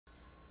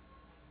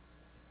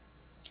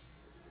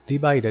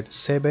divided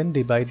 7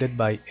 divided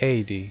by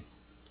 80,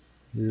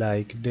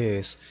 like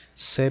this.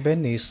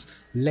 7 is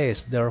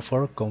less,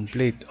 therefore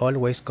complete,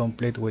 always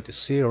complete with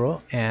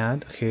 0,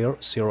 and here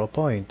 0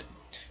 point.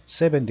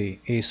 70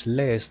 is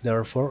less,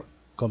 therefore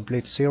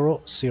complete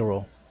 0,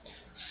 0.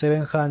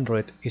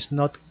 700 is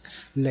not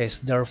less,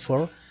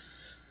 therefore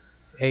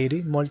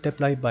 80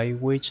 multiplied by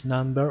which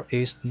number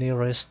is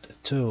nearest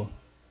to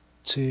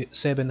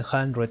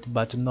 700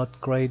 but not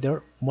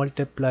greater,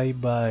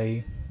 multiplied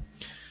by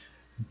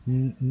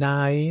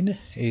 9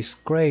 is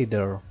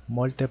greater,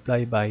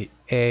 multiplied by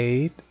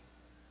 8,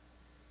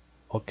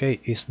 okay,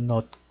 is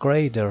not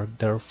greater,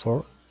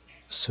 therefore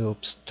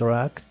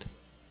subtract.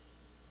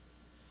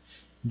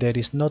 There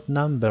is not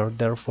number,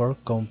 therefore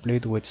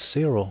complete with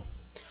 0.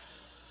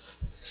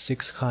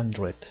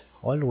 600,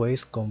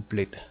 always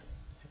complete.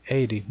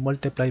 80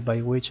 multiplied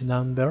by which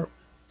number?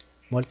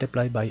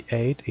 Multiplied by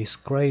 8 is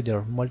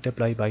greater,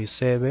 multiplied by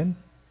 7,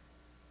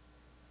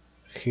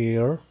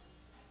 here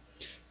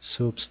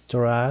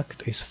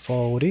subtract is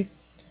 40,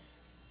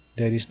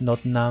 there is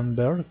not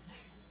number,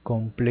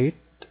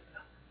 complete,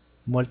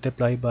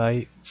 multiplied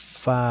by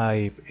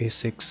 5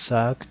 is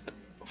exact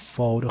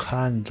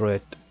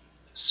 400,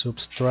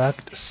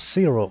 subtract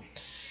 0,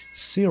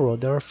 0,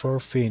 therefore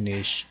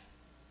finish.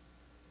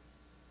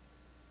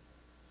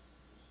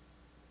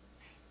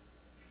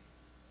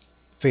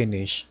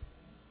 Finish.